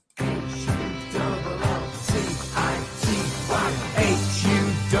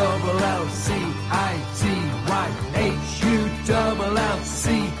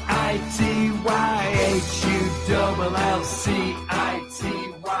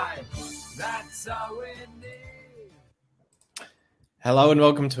Hello and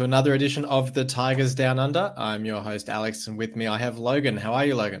welcome to another edition of the Tigers Down Under. I'm your host, Alex, and with me I have Logan. How are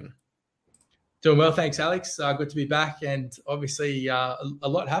you, Logan? Doing well, thanks, Alex. Good to be back, and obviously a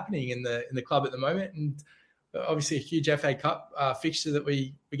lot happening in the club at the moment, and obviously a huge FA Cup fixture that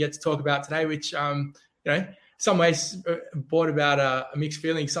we get to talk about today, which some ways brought about a mixed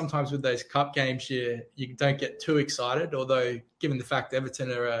feeling. Sometimes with those cup games, you don't get too excited, although given the fact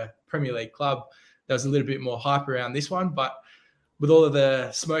Everton are a Premier League club, there was a little bit more hype around this one. But with all of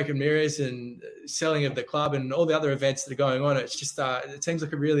the smoke and mirrors and selling of the club and all the other events that are going on, it's just it seems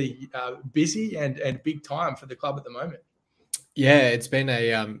like a really busy and big time for the club at the moment. Yeah, it's been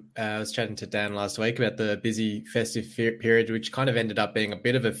I was chatting to Dan last week about the busy festive period, which kind of ended up being a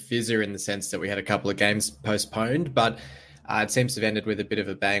bit of a fizzer in the sense that we had a couple of games postponed, but it seems to have ended with a bit of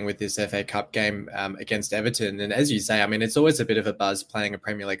a bang with this FA Cup game against Everton. And as you say, I mean, it's always a bit of a buzz playing a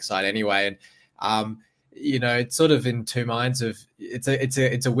Premier League side anyway. And, it's sort of in two minds of it's a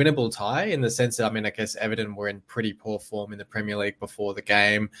winnable tie in the sense that, I mean, I guess Everton were in pretty poor form in the Premier League before the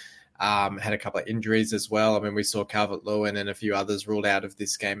game. Had a couple of injuries as well. I mean, we saw Calvert-Lewin and a few others ruled out of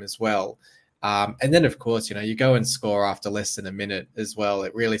this game as well. And then, of course, you go and score after less than a minute as well.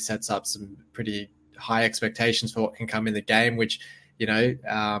 It really sets up some pretty high expectations for what can come in the game, which,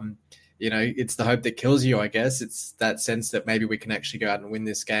 it's the hope that kills you, I guess. It's that sense that maybe we can actually go out and win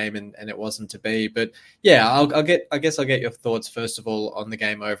this game, and it wasn't to be. But yeah, I'll get your thoughts first of all on the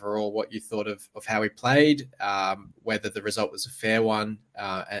game overall, what you thought of how we played, whether the result was a fair one,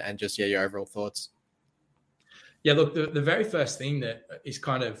 and just your overall thoughts. Yeah, look, the very first thing that is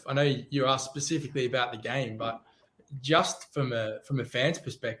kind of, I know you asked specifically about the game, but just from a fan's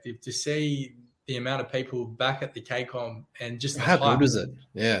perspective, to see the amount of people back at the KCOM and just how good was it?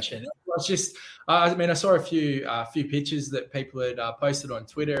 Yeah, it's just. I mean, I saw a few pictures that people had posted on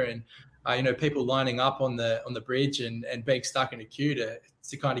Twitter, and people lining up on the bridge and being stuck in a queue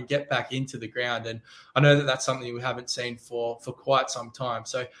to kind of get back into the ground. And I know that that's something we haven't seen for quite some time.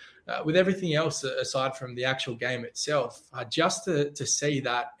 So with everything else aside from the actual game itself, just to see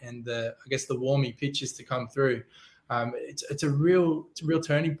that and the warming pitches to come through. It's a real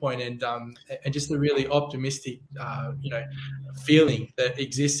turning point, and just a really optimistic feeling that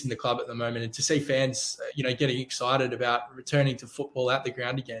exists in the club at the moment, and to see fans getting excited about returning to football at the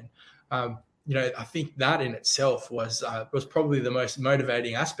ground again. I think that in itself was probably the most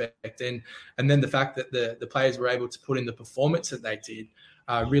motivating aspect, and then the fact that the players were able to put in the performance that they did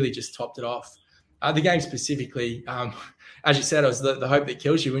really just topped it off. The game specifically, as you said, it was the hope that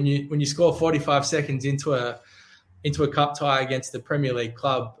kills you when you score 45 seconds into a cup tie against the Premier League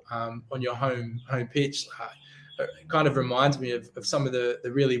club on your home pitch. It kind of reminds me of some of the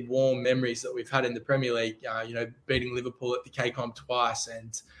really warm memories that we've had in the Premier League, beating Liverpool at the KCOM twice,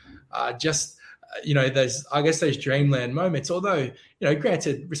 and those dreamland moments. Although,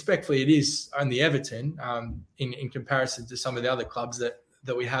 granted, respectfully, it is only Everton in comparison to some of the other clubs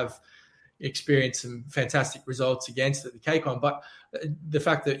that we have experienced some fantastic results against at the KCOM. But the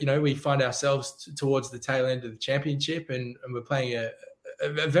fact that, we find ourselves towards the tail end of the championship and we're playing a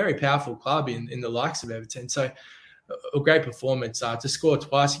very powerful club in the likes of Everton. So a great performance to score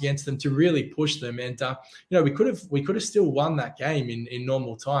twice against them, to really push them. And, we could have still won that game in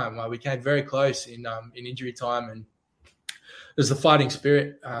normal time. We came very close in injury time, and there's the fighting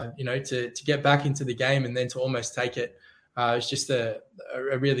spirit, to get back into the game and then to almost take it. It's just a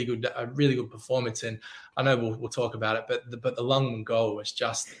really good performance, and I know we'll talk about it, but the Lungman goal was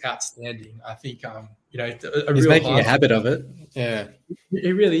just outstanding. I think he's making a habit of it. Yeah,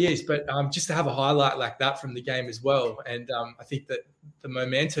 it really is. But just to have a highlight like that from the game as well, and I think that the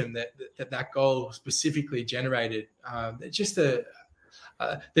momentum that goal specifically generated, there's just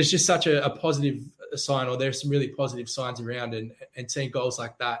such a positive sign, or there's some really positive signs around, and seeing goals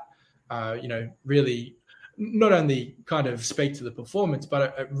like that, really not only kind of speak to the performance,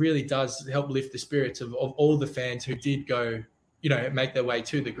 but it really does help lift the spirits of all the fans who did go, make their way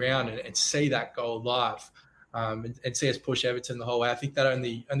to the ground and see that goal live, and see us push Everton the whole way. I think that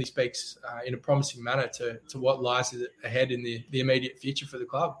only speaks in a promising manner to what lies ahead in the immediate future for the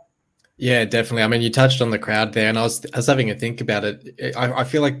club. Yeah, definitely. I mean, you touched on the crowd there, and I was having a think about it. I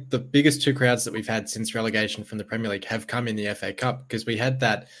feel like the biggest two crowds that we've had since relegation from the Premier League have come in the FA Cup, because we had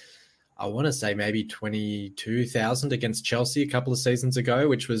that, I want to say maybe 22,000 against Chelsea a couple of seasons ago,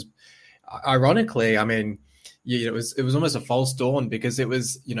 which was, ironically, I mean, it was almost a false dawn, because it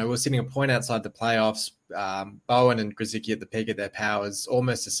was, we're sitting a point outside the playoffs. Bowen and Grzycki at the peak of their powers,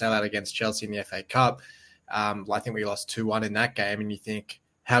 almost a sellout against Chelsea in the FA Cup. I think we lost 2-1 in that game, and you think,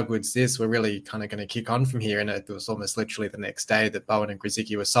 how good's this? We're really kind of going to kick on from here. And it was almost literally the next day that Bowen and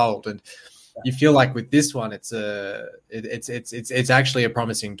Grzycki were sold. And you feel like with this one, it's actually a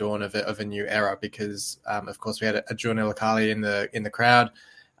promising dawn of a new era because, of course, we had a John Ilakali in the crowd,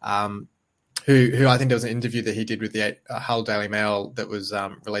 who I think there was an interview that he did with the Hull Daily Mail that was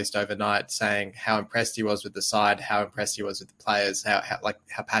released overnight, saying how impressed he was with the side, how impressed he was with the players, how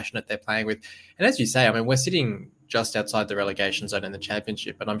passionate they're playing with. And as you say, I mean, we're sitting just outside the relegation zone in the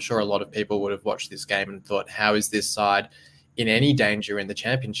Championship, and I'm sure a lot of people would have watched this game and thought, how is this side in any danger in the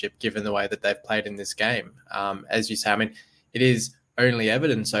Championship given the way that they've played in this game? As you say, I mean, it is only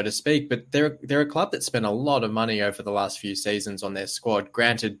evidence, so to speak, but they're a club that spent a lot of money over the last few seasons on their squad.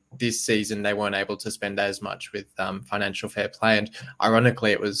 Granted, this season they weren't able to spend as much with financial fair play, and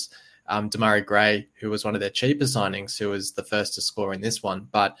ironically, it was Demarai Gray, who was one of their cheaper signings, who was the first to score in this one.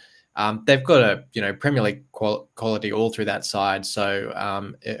 But they've got a Premier League quality all through that side,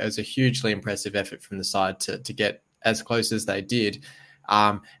 so it was a hugely impressive effort from the side to get as close as they did.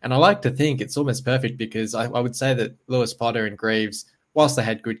 And I like to think it's almost perfect because I would say that Lewis Potter and Greaves, whilst they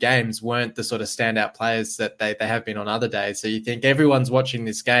had good games, weren't the sort of standout players that they have been on other days. So you think everyone's watching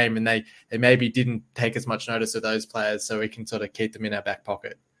this game and they maybe didn't take as much notice of those players, so we can sort of keep them in our back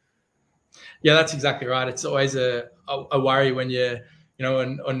pocket. Yeah, that's exactly right. It's always a worry when you're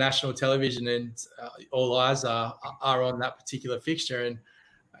on national television and all eyes are on that particular fixture. And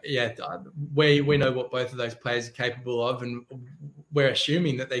yeah, we know what both of those players are capable of, and we're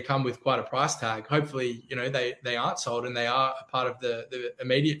assuming that they come with quite a price tag. Hopefully, they aren't sold and they are a part of the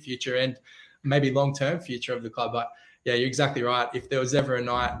immediate future and maybe long-term future of the club. But yeah, you're exactly right. If there was ever a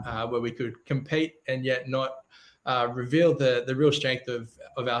night where we could compete and yet not reveal the real strength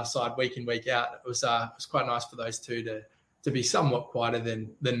of our side week in, week out, it was quite nice for those two to be somewhat quieter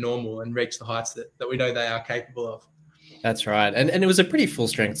than normal and reach the heights that we know they are capable of. That's right. And it was a pretty full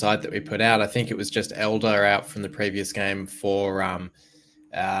strength side that we put out. I think it was just Elder out from the previous game for,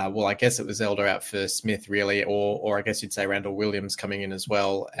 I guess it was Elder out for Smith really, or I guess you'd say Randall Williams coming in as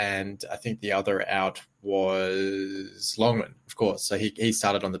well. And I think the other out was Longman, of course. So he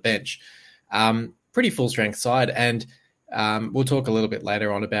started on the bench. Pretty full strength side. And we'll talk a little bit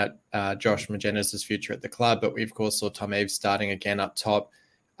later on about Josh Magennis' future at the club, but we of course saw Tom Eaves starting again up top.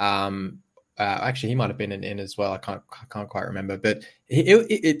 Actually, he might have been an in as well. I can't quite remember. But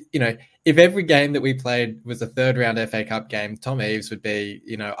if every game that we played was a third round FA Cup game, Tom Eaves would be,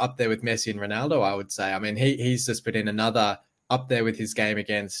 up there with Messi and Ronaldo, I would say. I mean, he's just put in another up there with his game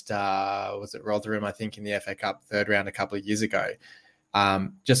against, was it Rotherham, I think, in the FA Cup third round a couple of years ago.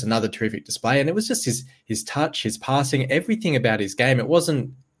 Just another terrific display. And it was just his touch, his passing, everything about his game. It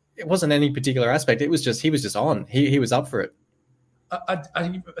wasn't any particular aspect. It was just, he was just on. He was up for it. I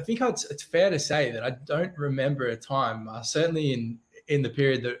think it's fair to say that I don't remember a time, certainly in the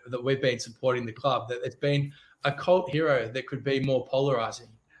period that we've been supporting the club, that there's been a cult hero that could be more polarizing.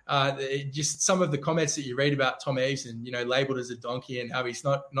 Just some of the comments that you read about Tom Eaves and, labelled as a donkey and how he's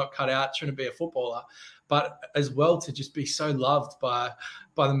not cut out, shouldn't be a footballer, but as well to just be so loved by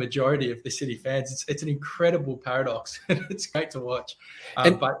the majority of the City fans. It's an incredible paradox. It's great to watch.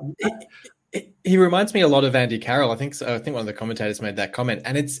 He reminds me a lot of Andy Carroll. I think one of the commentators made that comment,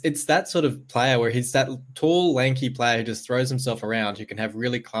 and it's that sort of player where he's that tall, lanky player who just throws himself around, who can have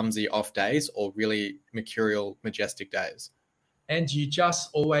really clumsy off days or really mercurial, majestic days. And you just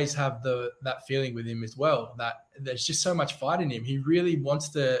always have that feeling with him as well, that there's just so much fight in him. He really wants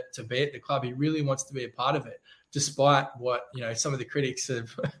to be at the club. He really wants to be a part of it, despite what, some of the critics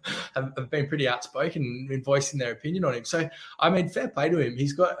have been pretty outspoken in voicing their opinion on him. So, I mean, fair play to him.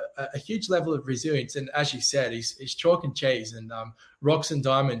 He's got a huge level of resilience. And as you said, he's chalk and cheese, and rocks and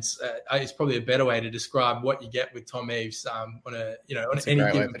diaments is probably a better way to describe what you get with Tom Eaves on any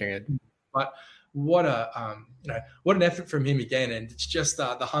given. But what an effort from him again. And it's just the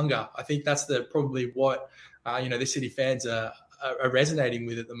hunger. I think that's probably what, the City fans are resonating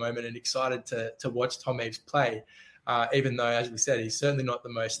with at the moment, and excited to watch Tom Eaves play, even though, as we said, he's certainly not the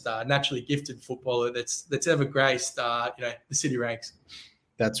most naturally gifted footballer that's ever graced the City ranks.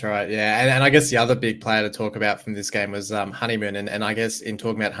 That's right, yeah. And I guess the other big player to talk about from this game was Honeyman, and I guess in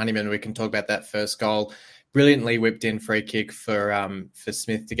talking about Honeyman, we can talk about that first goal. Brilliantly whipped in free kick for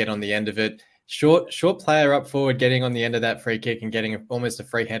Smith to get on the end of it. Short player up forward, getting on the end of that free kick and getting almost a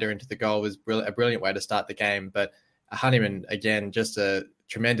free header into the goal was a brilliant way to start the game. But Honeyman, again, just a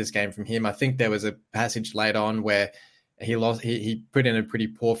tremendous game from him. I think there was a passage late on where he put in a pretty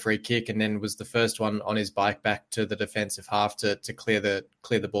poor free kick and then was the first one on his bike back to the defensive half to clear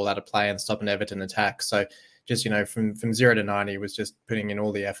the ball out of play and stop an Everton attack. So just, from 0 to 90 was just putting in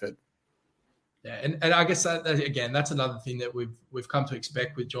all the effort. Yeah, and I guess that again, that's another thing that we've come to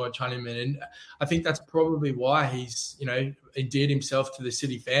expect with George Honeyman, and I think that's probably why he's endeared himself to the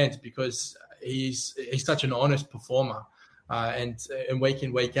City fans, because he's such an honest performer, and week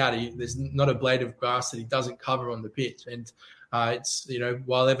in week out, there's not a blade of grass that he doesn't cover on the pitch, and it's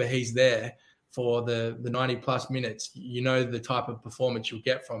while ever he's there for the 90 plus minutes, the type of performance you'll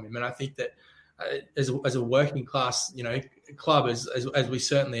get from him, and I think that as a working class club as we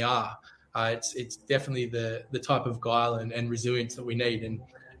certainly are. It's definitely the type of guile and resilience that we need, and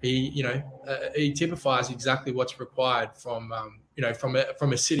he typifies exactly what's required from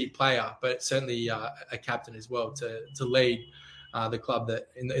a City player, but certainly a captain as well to lead the club that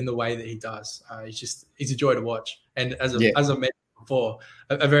in the way that he does. He's a joy to watch, and as I mentioned before,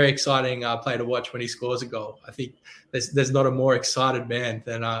 a very exciting player to watch when he scores a goal. I think there's not a more excited man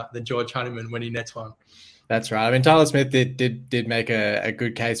than George Honeyman when he nets one. That's right. I mean, Tyler Smith did make a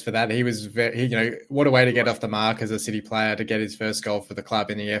good case for that. He was what a way to get off the mark as a City player, to get his first goal for the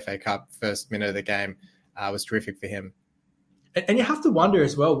club in the FA Cup first minute of the game was terrific for him. And you have to wonder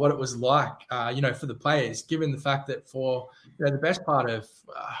as well what it was like, for the players, given the fact that for the best part of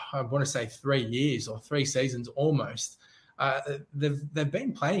I want to say 3 years or 3 seasons almost, they've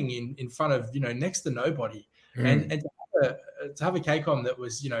been playing in front of next to nobody, and to have a KCOM that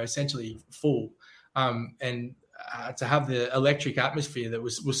was essentially full. And to have the electric atmosphere that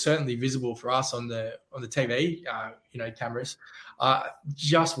was certainly visible for us on the TV, cameras.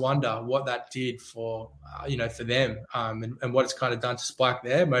 Just wonder what that did for for them, and what it's kind of done to spike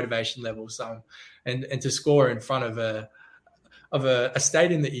their motivation levels, and to score in front of a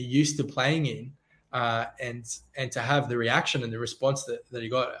stadium that you're used to playing in, and to have the reaction and the response that he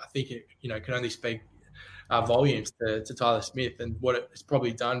got. I think it can only speak volumes to Tyler Smith and what it's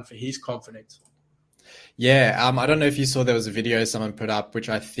probably done for his confidence. Yeah, I don't know if you saw, there was a video someone put up, which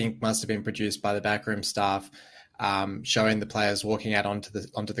I think must have been produced by the backroom staff, showing the players walking out onto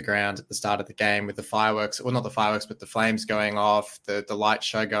the ground at the start of the game with the fireworks, well, not the fireworks, but the flames going off, the light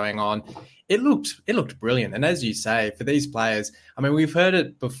show going on. It looked brilliant. And as you say, for these players, I mean, we've heard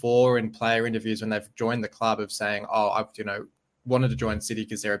it before in player interviews when they've joined the club of saying, "Oh, I've wanted to join City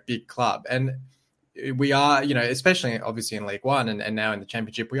because they're a big club." And we are, especially obviously in League One and now in the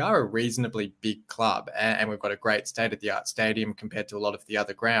Championship, we are a reasonably big club, and we've got a great state-of-the-art stadium compared to a lot of the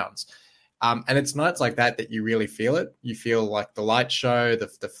other grounds. And it's nights like that you really feel it. You feel like the light show,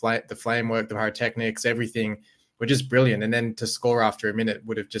 the flame work, the pyrotechnics, everything were just brilliant. And then to score after a minute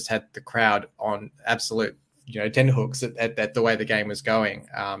would have just had the crowd on absolute, tenterhooks at the way the game was going.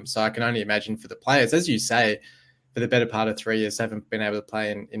 So I can only imagine for the players, as you say, for the better part of 3 years, haven't been able to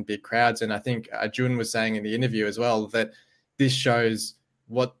play in big crowds. And I think Jun was saying in the interview as well that this shows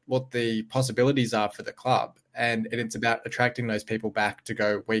what the possibilities are for the club. And it's about attracting those people back to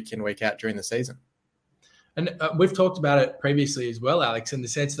go week in, week out during the season. And we've talked about it previously as well, Alex, in the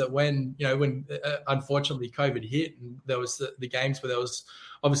sense that when unfortunately COVID hit and there was the games where there was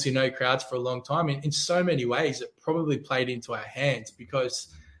obviously no crowds for a long time, in so many ways, it probably played into our hands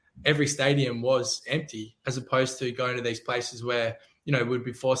because every stadium was empty, as opposed to going to these places where, we'd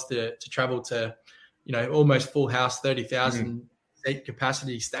be forced to travel to, almost full house, 30,000 seat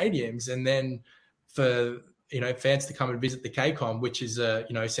capacity stadiums. And then for, fans to come and visit the KCOM, which is,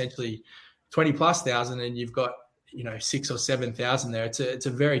 essentially 20 plus thousand, and you've got, 6,000 or 7,000 there. It's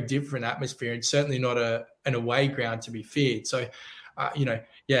a very different atmosphere, and certainly not an away ground to be feared. So,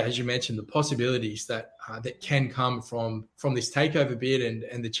 as you mentioned, the possibilities that can come from this takeover bid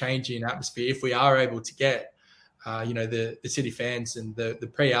and the change in atmosphere, if we are able to get, the City fans and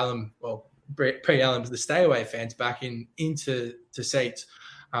the pre-alum, the stay away fans back into seats,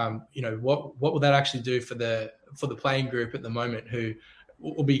 what will that actually do for the playing group at the moment, who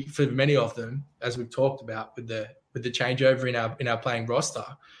will be, for many of them, as we've talked about with the changeover in our playing roster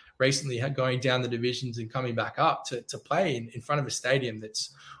recently, going down the divisions and coming back up to play in front of a stadium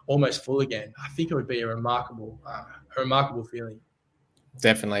that's almost full again. I think it would be a remarkable feeling.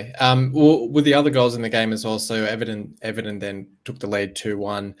 Definitely. Well, with the other goals in the game as well, so Everton then took the lead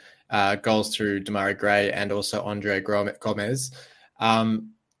 2-1, goals through Demarai Gray and also Andre Gomez.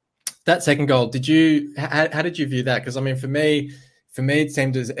 That second goal, how did you view that? Because I mean, for me, it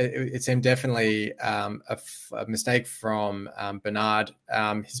seemed definitely a mistake from Bernard.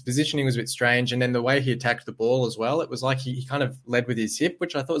 His positioning was a bit strange, and then the way he attacked the ball as well, it was like he kind of led with his hip,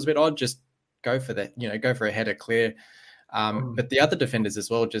 which I thought was a bit odd. Just go for that, go for a header clear. But the other defenders as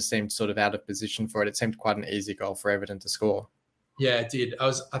well just seemed sort of out of position for it. It seemed quite an easy goal for Everton to score. Yeah, it did.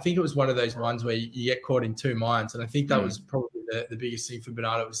 I think it was one of those ones where you get caught in two minds, and I think that was probably the biggest thing for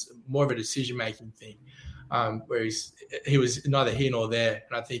Bernardo. It was more of a decision-making thing. where he was neither here nor there.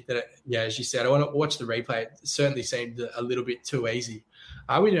 And I think that, as you said, I want to watch the replay. It certainly seemed a little bit too easy,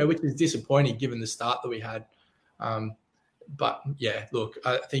 which is disappointing given the start that we had. But look,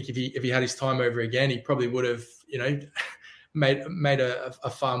 I think if he had his time over again, he probably would have, made a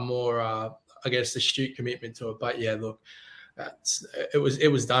far more, astute commitment to it. But look,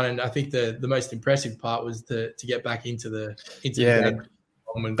 it was done, and I think the most impressive part was to get back into the game.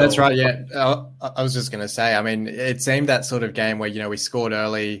 That's right. Yeah, I was just going to say. I mean, it seemed that sort of game where we scored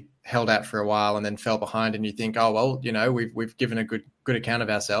early, held out for a while, and then fell behind, and you think, oh well, we've given a good account of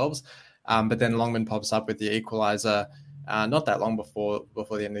ourselves, but then Longman pops up with the equaliser, not that long before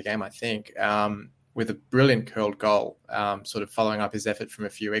the end of the game, I think, with a brilliant curled goal, sort of following up his effort from a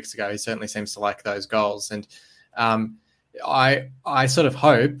few weeks ago. He certainly seems to like those goals, and I sort of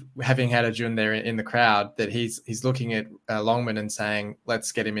hope, having had a Jun there in the crowd, that he's looking at Longman and saying,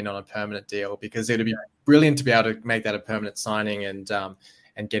 let's get him in on a permanent deal, because it'd be brilliant to be able to make that a permanent signing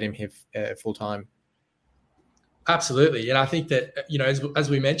and get him here full time. Absolutely. And I think that, as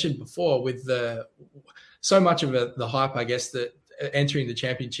we mentioned before, with so much of the hype, I guess, that entering the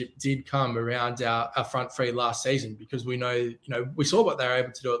championship did come around our front three last season, because we know, we saw what they were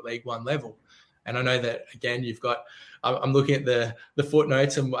able to do at League One level. And I know that, again, you've got, I'm looking at the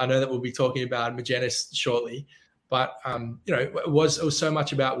footnotes, and I know that we'll be talking about Magennis shortly, but, it was so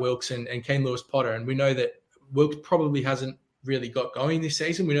much about Wilkes and Kane Lewis-Potter. And we know that Wilkes probably hasn't really got going this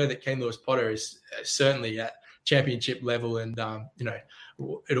season. We know that Kane Lewis-Potter is certainly at championship level, and,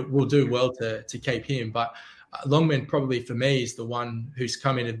 it will do well to keep him. But Longman probably, for me, is the one who's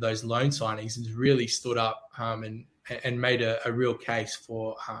come into those loan signings and really stood up and made a real case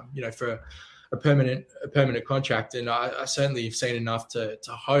for, for a permanent contract. And I certainly have seen enough to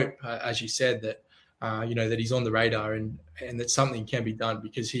hope, as you said, that, that he's on the radar and that something can be done,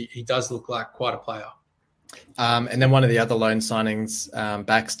 because he does look like quite a player. And then one of the other loan signings,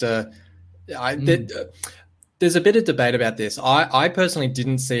 Baxter, there's a bit of debate about this. I personally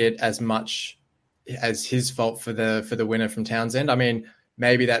didn't see it as much as his fault for the winner from Townsend. I mean,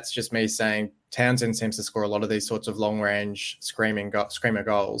 maybe that's just me saying Townsend seems to score a lot of these sorts of long-range screamer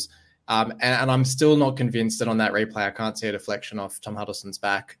goals. And I'm still not convinced that on that replay I can't see a deflection off Tom Huddleston's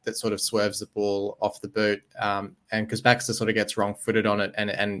back that sort of swerves the ball off the boot. And because Baxter sort of gets wrong-footed on it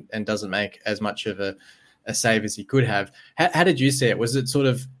and doesn't make as much of a save as he could have. How did you see it? Was it sort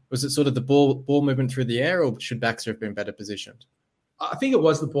of the ball movement through the air, or should Baxter have been better positioned? I think it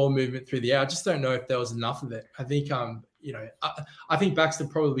was the ball movement through the air. I just don't know if there was enough of it. I think, I think Baxter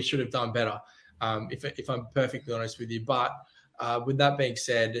probably should have done better, if I'm perfectly honest with you. But with that being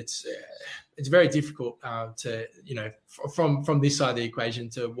said, it's very difficult to, from this side of the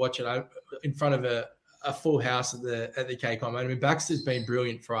equation, to watch it in front of a full house at the KCOM. I mean, Baxter's been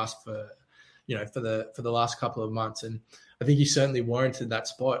brilliant for us for the last couple of months, and I think he certainly warranted that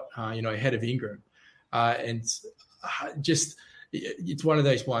spot, ahead of Ingram, and just. It's one of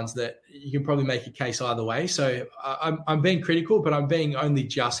those ones that you can probably make a case either way. So I'm being critical, but I'm being only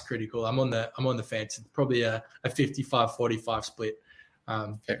just critical. I'm on the fence. It's probably a 55-45 split.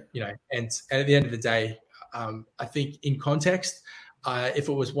 And at the end of the day, I think in context, if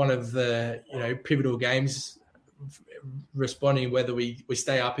it was one of the pivotal games, responding whether we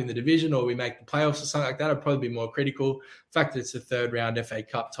stay up in the division or we make the playoffs or something like that, I'd probably be more critical. The fact that it's a third round FA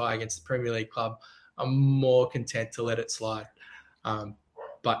Cup tie against the Premier League club, I'm more content to let it slide.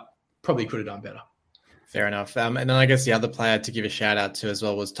 But probably could have done better. Fair enough. And then I guess the other player to give a shout out to as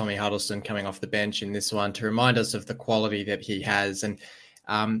well was Tommy Huddleston, coming off the bench in this one to remind us of the quality that he has. And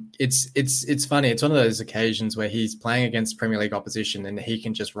it's funny. It's one of those occasions where he's playing against Premier League opposition and he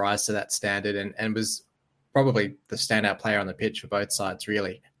can just rise to that standard, and was probably the standout player on the pitch for both sides,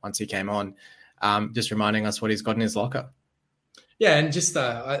 really, once he came on, just reminding us what he's got in his locker. Yeah, and just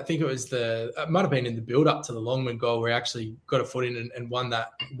I think it might have been in the build-up to the Longman goal where he actually got a foot in and won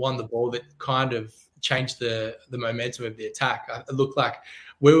the ball that kind of changed the momentum of the attack. It looked like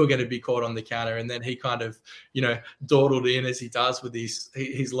we were going to be caught on the counter, and then he kind of, dawdled in as he does with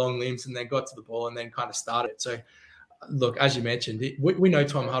his long limbs, and then got to the ball and then kind of started. So, look, as you mentioned, we know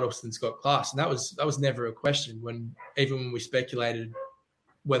Tom Huddleston's got class, and that was never a question even when we speculated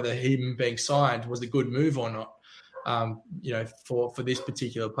whether him being signed was a good move or not. For this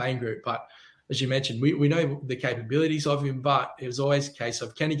particular playing group. But as you mentioned, we know the capabilities of him, but it was always a case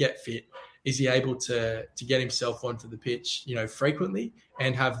of, can he get fit? Is he able to get himself onto the pitch, frequently,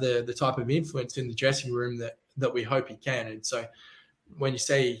 and have the type of influence in the dressing room that we hope he can? And so when you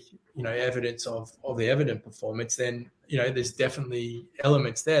say, evidence of the evident performance, then, there's definitely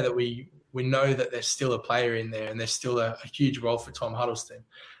elements there that we know that there's still a player in there, and there's still a huge role for Tom Huddleston.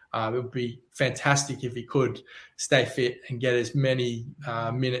 It would be fantastic if he could stay fit and get as many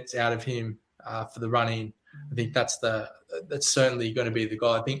minutes out of him for the run-in. I think that's certainly going to be the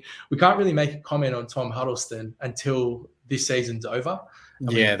goal. I think we can't really make a comment on Tom Huddleston until this season's over.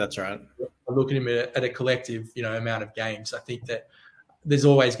 That's right. I look at him at a collective, amount of games. I think that there's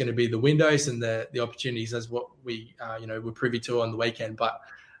always going to be the windows and the opportunities as what we, were privy to on the weekend. But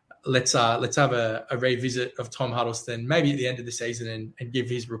let's have a revisit of Tom Huddleston maybe at the end of the season and give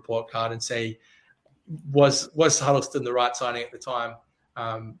his report card and see was Huddleston the right signing at the time.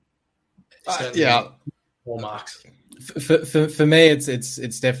 More marks. For me,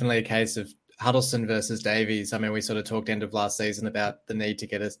 it's definitely a case of Huddleston versus Davies. I mean, we sort of talked end of last season about the need to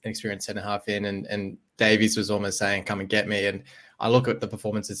get an experienced centre half in, and Davies was almost saying, "Come and get me." And I look at the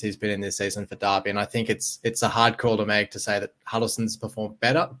performances he's been in this season for Derby, and I think it's a hard call to make to say that Huddleston's performed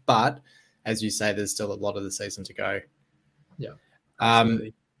better. But as you say, there's still a lot of the season to go. Yeah.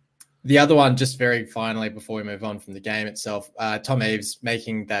 Absolutely. The other one, just very finally, before we move on from the game itself, Tom Eaves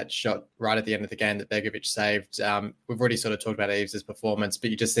making that shot right at the end of the game that Begovic saved. We've already sort of talked about Eaves' performance, but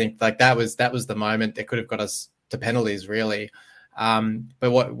you just think like that was the moment that could have got us to penalties, really.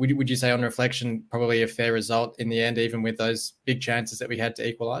 But what would you say on reflection? Probably a fair result in the end, even with those big chances that we had to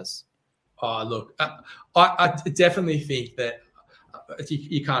equalise. Oh, look, I definitely think that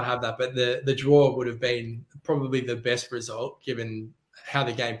you can't have that, but the draw would have been probably the best result given how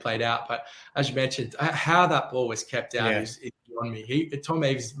the game played out. But as you mentioned, how that ball was kept out is beyond me. Tom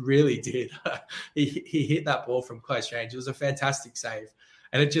Eaves really did. he hit that ball from close range. It was a fantastic save,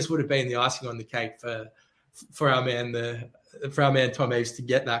 and it just would have been the icing on the cake for our man Tom Eaves to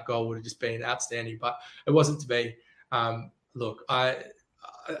get that goal. Would have just been outstanding, but it wasn't to be. Look, I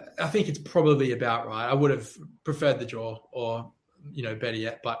think it's probably about right. I would have preferred the draw, or better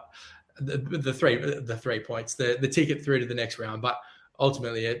yet, but the 3 points, the ticket through to the next round, but.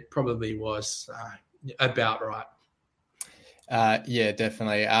 Ultimately, it probably was about right. Yeah,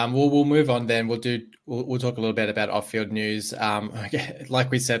 definitely. We'll move on then. We'll talk a little bit about off-field news.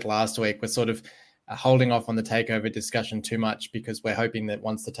 Like we said last week, we're sort of holding off on the takeover discussion too much because we're hoping that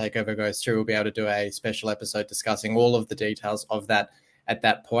once the takeover goes through, we'll be able to do a special episode discussing all of the details of that at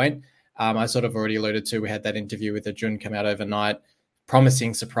that point. I sort of already alluded to, we had that interview with Arjun come out overnight,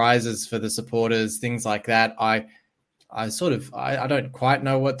 promising surprises for the supporters, things like that. I don't quite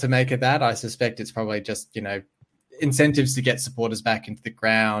know what to make of that. I suspect it's probably just, incentives to get supporters back into the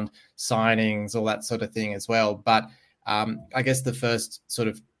ground, signings, all that sort of thing as well. But I guess the first sort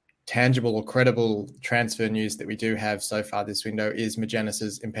of tangible or credible transfer news that we do have so far this window is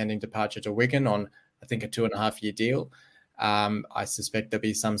Magennis's impending departure to Wigan on, I think, a 2.5-year deal. I suspect there'll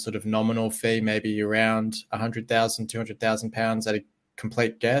be some sort of nominal fee, maybe around £100,000, £200,000 at a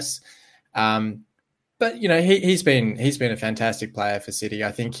complete guess. But, he's been a fantastic player for City.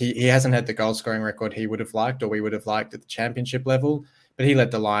 I think he hasn't had the goal scoring record he would have liked or we would have liked at the championship level, but he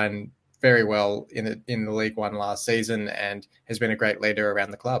led the line very well in the League One last season and has been a great leader around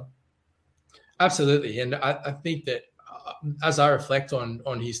the club. Absolutely. And I think that as I reflect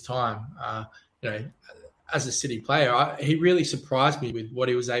on his time, as a City player, he really surprised me with what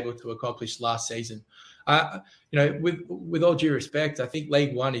he was able to accomplish last season. With all due respect, I think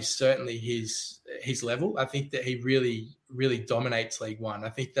League One is certainly his level. I think that he really, really dominates League One. I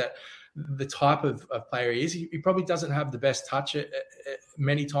think that the type of player he is, he probably doesn't have the best touch at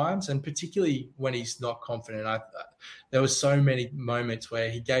many times, and particularly when he's not confident. There were so many moments where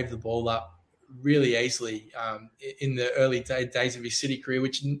he gave the ball up really easily in the early days of his City career,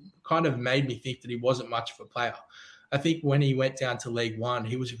 which kind of made me think that he wasn't much of a player. I think when he went down to League One,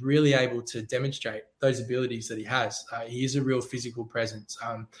 he was really able to demonstrate those abilities that he has. He is a real physical presence.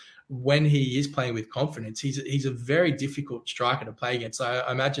 When he is playing with confidence, he's a very difficult striker to play against. I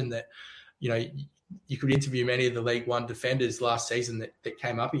imagine that, you could interview many of the League One defenders last season that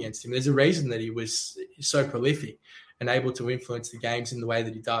came up against him. There's a reason that he was so prolific and able to influence the games in the way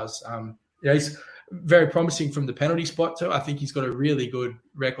that he does. He's very promising from the penalty spot too. I think he's got a really good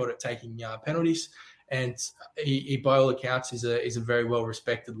record at taking penalties. And he, by all accounts, is a very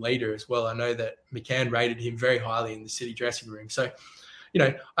well-respected leader as well. I know that McCann rated him very highly in the City dressing room. So,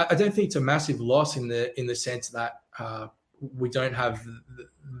 I don't think it's a massive loss in the sense that we don't have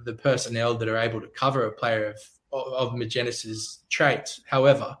the personnel that are able to cover a player of Magennis's traits.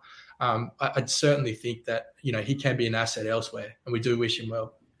 However, I'd certainly think that, he can be an asset elsewhere, and we do wish him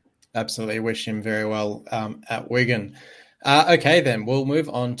well. Absolutely. Wish him very well at Wigan. Okay, then we'll move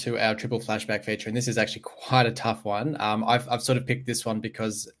on to our triple flashback feature, and this is actually quite a tough one. I've sort of picked this one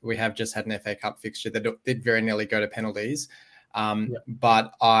because we have just had an FA Cup fixture that did very nearly go to penalties.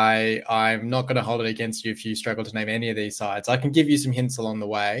 But I'm not going to hold it against you if you struggle to name any of these sides. I can give you some hints along the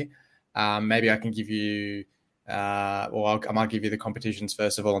way. Maybe I can give you, I might give you the competitions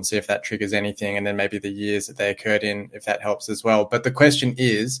first of all and see if that triggers anything, and then maybe the years that they occurred in, if that helps as well. But the question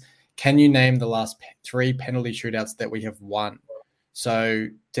is, can you name the last 3 penalty shootouts that we have won? So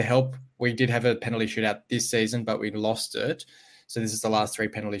to help, we did have a penalty shootout this season, but we lost it. So this is the last 3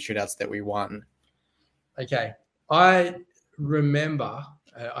 penalty shootouts that we won. Okay. I remember,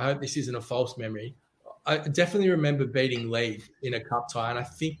 I hope this isn't a false memory, I definitely remember beating Leeds in a cup tie, and I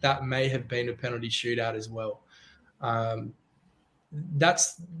think that may have been a penalty shootout as well.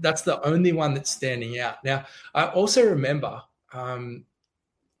 That's the only one that's standing out. Now, I also remember, I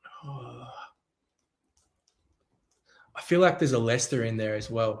feel like there's a Leicester in there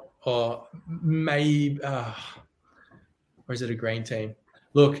as well, or maybe, or is it a green team?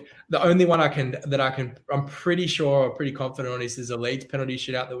 Look, the only one I'm pretty sure or pretty confident on is there's a Leeds penalty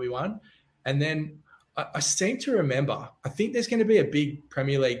shootout that we won. And then I seem to remember, I think there's going to be a big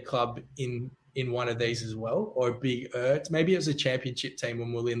Premier League club in one of these as well, or a big maybe it was a championship team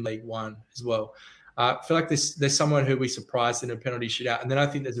when we were in League One as well. I feel like there's someone who we surprised in a penalty shootout. And then I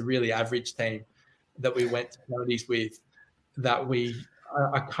think there's a really average team that we went to penalties with that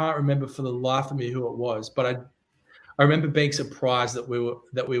I can't remember for the life of me who it was, but I remember being surprised that we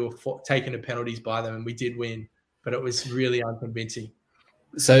were taken to penalties by them, and we did win, but it was really unconvincing.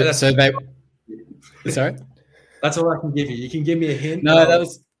 Sorry, that's all I can give you. You can give me a hint. No, that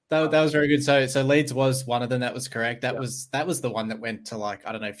was very good. So Leeds was one of them. That was correct. That was the one that went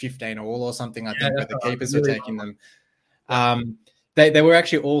to 15 all or something. I think where the keepers were taking them. They were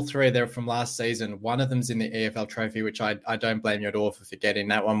actually all 3. They're from last season. One of them's in the EFL Trophy, which I don't blame you at all for forgetting.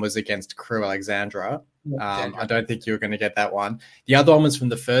 That one was against Crewe Alexandra. I don't think you were going to get that one. The other one was from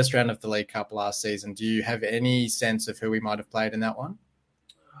the first round of the League Cup last season. Do you have any sense of who we might have played in that one?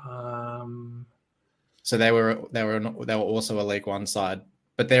 So they were also a League One side,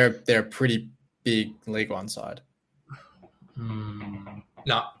 but they're a pretty big League One side.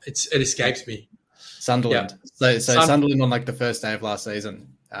 No, it escapes me. Sunderland. Yeah. So Sunderland on the first day of last season.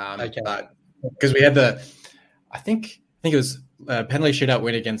 Because we had I think it was a penalty shootout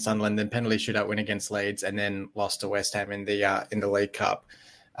win against Sunderland, then penalty shootout win against Leeds, and then lost to West Ham in the League Cup.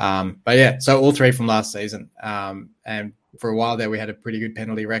 But yeah, so all 3 from last season. And for a while there, we had a pretty good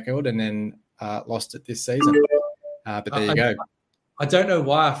penalty record, and then lost it this season. But there you go. I don't know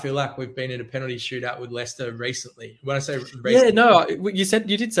why I feel like we've been in a penalty shootout with Leicester recently. When I say recently,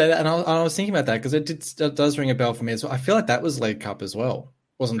 you did say that, and I was thinking about that because it does ring a bell for me as well. I feel like that was League Cup as well.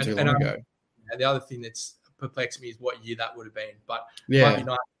 Wasn't too long ago. And the other thing that's perplexed me is what year that would have been. But it might be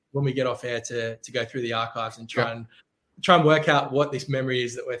nice when we get off air to go through the archives and try and work out what this memory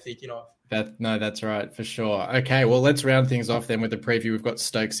is that we're thinking of. That's right, for sure. Okay, well, let's round things off then with the preview. We've got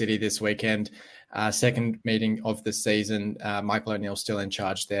Stoke City this weekend. Second meeting of the season. Michael O'Neill's still in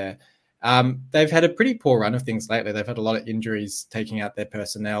charge there. They've had a pretty poor run of things lately. They've had a lot of injuries taking out their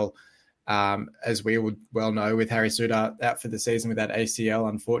personnel, as we would well know, with Harry Souttar out for the season with that ACL,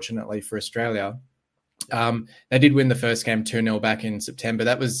 unfortunately for Australia. They did win the first game 2-0 back in September.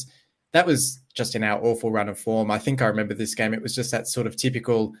 That was just in our awful run of form. I think I remember this game. It was just that sort of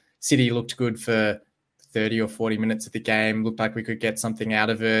typical City looked good for 30 or 40 minutes of the game, looked like we could get something out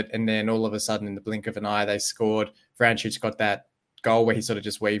of it. And then all of a sudden, in the blink of an eye, they scored. Vrancic got that goal where he sort of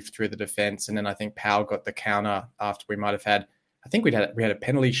just weaved through the defense. And then I think Powell got the counter after we might have had, I think we had a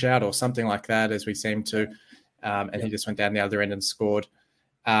penalty shout or something like that, as we seemed to. He just went down the other end and scored.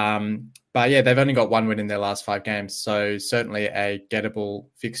 But yeah, they've only got 1 win in their last 5 games. So certainly a gettable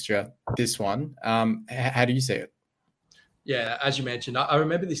fixture, this one. How do you see it? Yeah, as you mentioned, I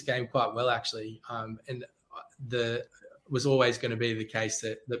remember this game quite well, actually. And was always going to be the case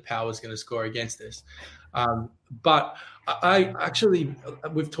that Powell was going to score against us. But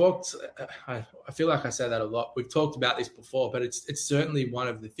we've talked, I feel like I say that a lot. We've talked about this before, but it's certainly one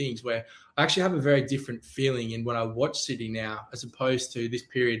of the things where I actually have a very different feeling in when I watch City now, as opposed to this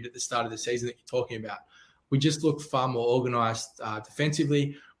period at the start of the season that you're talking about. We just look far more organised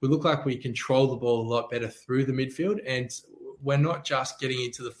defensively. We look like we control the ball a lot better through the midfield, and we're not just getting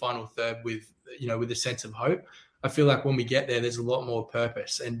into the final third with a sense of hope. I feel like when we get there, there's a lot more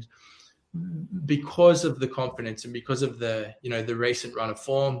purpose. And because of the confidence and because of the recent run of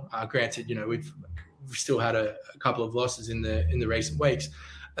form, granted, we've still had a couple of losses in the recent weeks.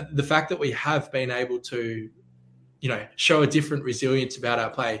 The fact that we have been able to, show a different resilience about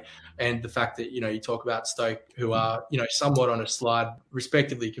our play, and the fact that, you talk about Stoke, who are, somewhat on a slide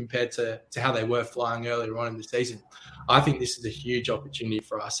respectively compared to how they were flying earlier on in the season. I think this is a huge opportunity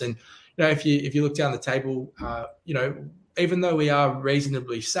for us. And, if you look down the table, even though we are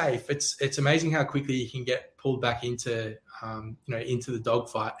reasonably safe, it's amazing how quickly you can get pulled back into into the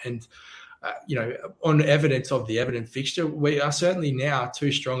dogfight. And on evidence of the Everton fixture, we are certainly now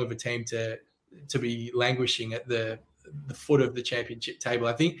too strong of a team to be languishing at the foot of the championship table.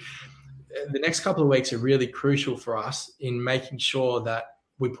 I think the next couple of weeks are really crucial for us in making sure that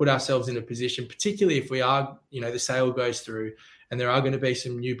we put ourselves in a position, particularly if we are, the sale goes through and there are going to be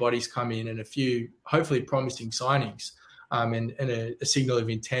some new bodies come in and a few hopefully promising signings, and a signal of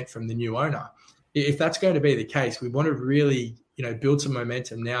intent from the new owner. If that's going to be the case, we want to really, build some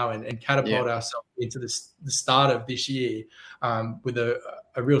momentum now and catapult ourselves into the start of this year with a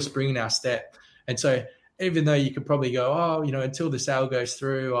real spring in our step. And so even though you could probably go, until the sale goes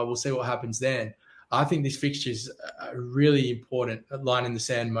through, we'll see what happens then. I think this fixture is a really important line in the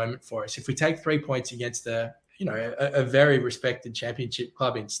sand moment for us. If we take 3 points against a very respected championship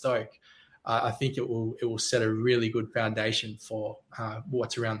club in Stoke, I think it will set a really good foundation for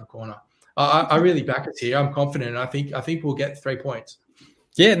what's around the corner. I really back us here. I'm confident. I think we'll get 3 points.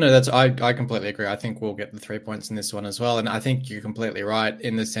 Yeah, no, I completely agree. I think we'll get the 3 points in this one as well. And I think you're completely right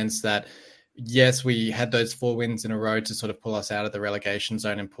in the sense that, yes, we had those 4 wins in a row to sort of pull us out of the relegation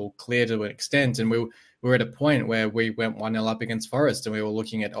zone and pull clear to an extent. And we were at a point where we went 1-0 up against Forest and we were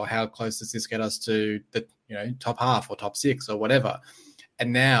looking at, how close does this get us to the top half or top 6 or whatever.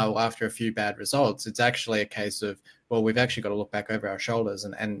 And now, after a few bad results, it's actually a case of, well, we've actually got to look back over our shoulders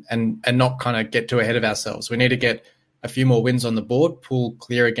and not kind of get too ahead of ourselves. We need to get a few more wins on the board, pull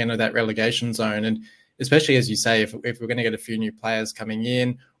clear again of that relegation zone. And especially, as you say, if we're going to get a few new players coming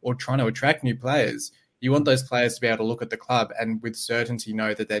in or trying to attract new players, you want those players to be able to look at the club and with certainty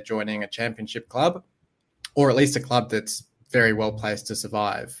know that they're joining a championship club or at least a club that's very well placed to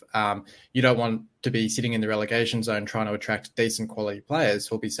survive. You don't want to be sitting in the relegation zone trying to attract decent quality players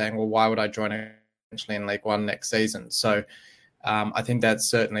who'll be saying, well, why would I join eventually in League One next season? So I think that's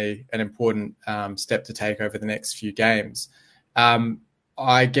certainly an important step to take over the next few games.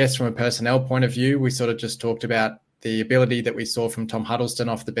 I guess from a personnel point of view, we sort of just talked about the ability that we saw from Tom Huddleston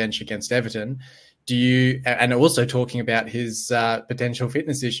off the bench against Everton. And also talking about his potential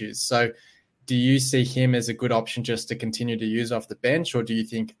fitness issues. So do you see him as a good option just to continue to use off the bench, or do you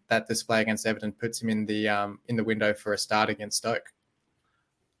think that display against Everton puts him in the window for a start against Stoke?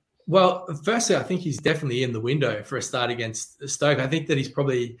 Well, firstly, I think he's definitely in the window for a start against Stoke. I think that he's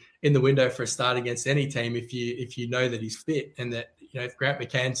probably in the window for a start against any team if you know that he's fit and that if Grant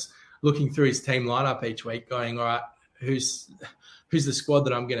McCann's looking through his team lineup each week, going, all right, who's the squad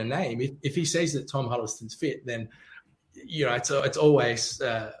that I'm going to name? If he sees that Tom Huddleston's fit, then it's always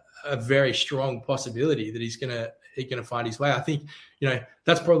a very strong possibility that he's going to find his way. I think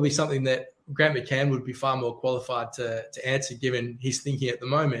that's probably something that Grant McCann would be far more qualified to answer, given his thinking at the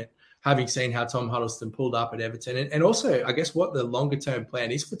moment, having seen how Tom Huddleston pulled up at Everton, and also I guess what the longer term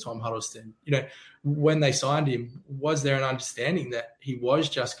plan is for Tom Huddleston. When they signed him, was there an understanding that he was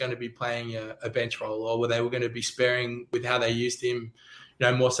just going to be playing a bench role, or were they going to be sparing with how they used him,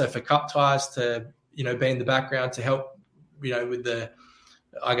 more so for cup ties to be in the background to help with the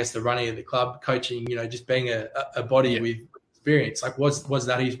running of the club, coaching, just being a body with experience. Like, was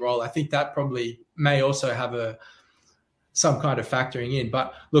that his role? I think that probably may also have some kind of factoring in.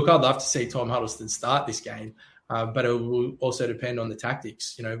 But look, I'd love to see Tom Huddleston start this game, but it will also depend on the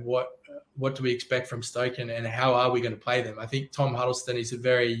tactics. What do we expect from Stoke and how are we going to play them? I think Tom Huddleston is a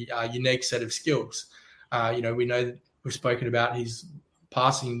very unique set of skills. We know that we've spoken about his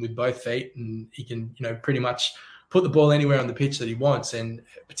passing with both feet, and he can, pretty much put the ball anywhere on the pitch that he wants, and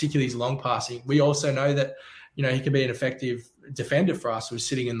particularly his long passing. We also know that, he can be an effective defender for us who's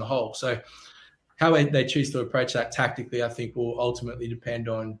sitting in the hole. So how they choose to approach that tactically, I think, will ultimately depend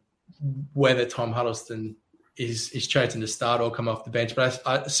on whether Tom Huddleston is chosen to start or come off the bench. But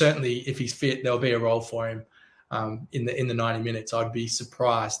I certainly, if he's fit, there'll be a role for him in the 90 minutes. I'd be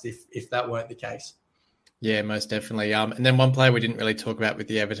surprised if that weren't the case. Yeah, most definitely. And then one player we didn't really talk about with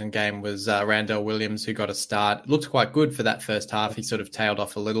the Everton game was Randell Williams, who got a start. Looked quite good for that first half. He sort of tailed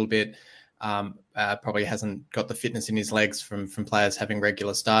off a little bit. Probably hasn't got the fitness in his legs from players having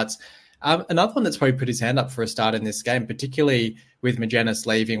regular starts. Another one that's probably put his hand up for a start in this game, particularly with Magennis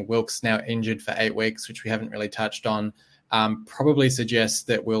leaving, Wilkes now injured for 8 weeks, which we haven't really touched on, probably suggests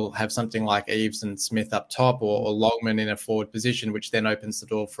that we'll have something like Eves and Smith up top or Longman in a forward position, which then opens the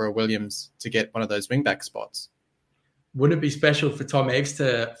door for a Williams to get one of those wing-back spots. Wouldn't it be special for Tom Eves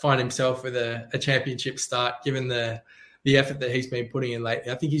to find himself with a championship start, given the effort that he's been putting in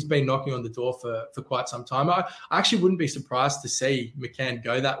lately? I think he's been knocking on the door for quite some time. I actually wouldn't be surprised to see McCann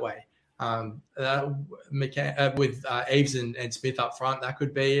go that way. McCann with Eves and Smith up front, that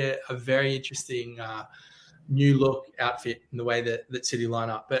could be a very interesting new look outfit in the way that City line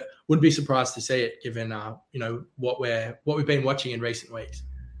up. But wouldn't be surprised to see it given what we've been watching in recent weeks.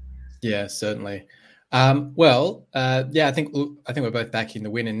 Yeah, certainly. I think we're both backing the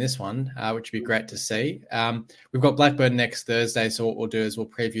win in this one, which would be great to see. We've got Blackburn next Thursday, so what we'll do is we'll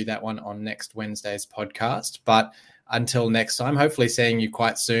preview that one on next Wednesday's podcast. But until next time, hopefully seeing you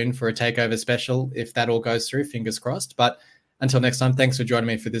quite soon for a takeover special, if that all goes through, fingers crossed. But until next time, thanks for joining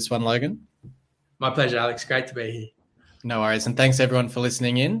me for this one, Logan. My pleasure, Alex. Great to be here. No worries. And thanks everyone for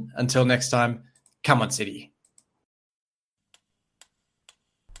listening in. Until next time, come on, City.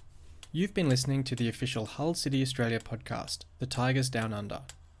 You've been listening to the official Hull City Australia podcast, The Tigers Down Under.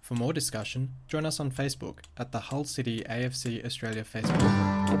 For more discussion, join us on Facebook at the Hull City AFC Australia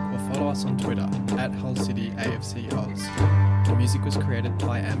Facebook group, or follow us on Twitter at Hull City AFC Oz. The music was created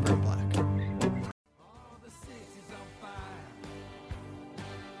by Amber and Black. All the city's on fire,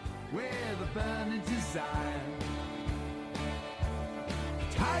 where the burning desire.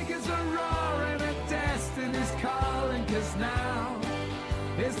 Tigers are roaring and destiny's calling, 'cause now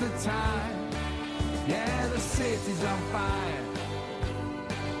is the time. Yeah, the city's on fire.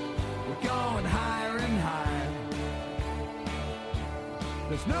 We're going higher and higher.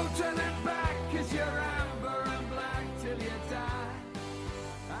 There's no turning back, 'cause you're out.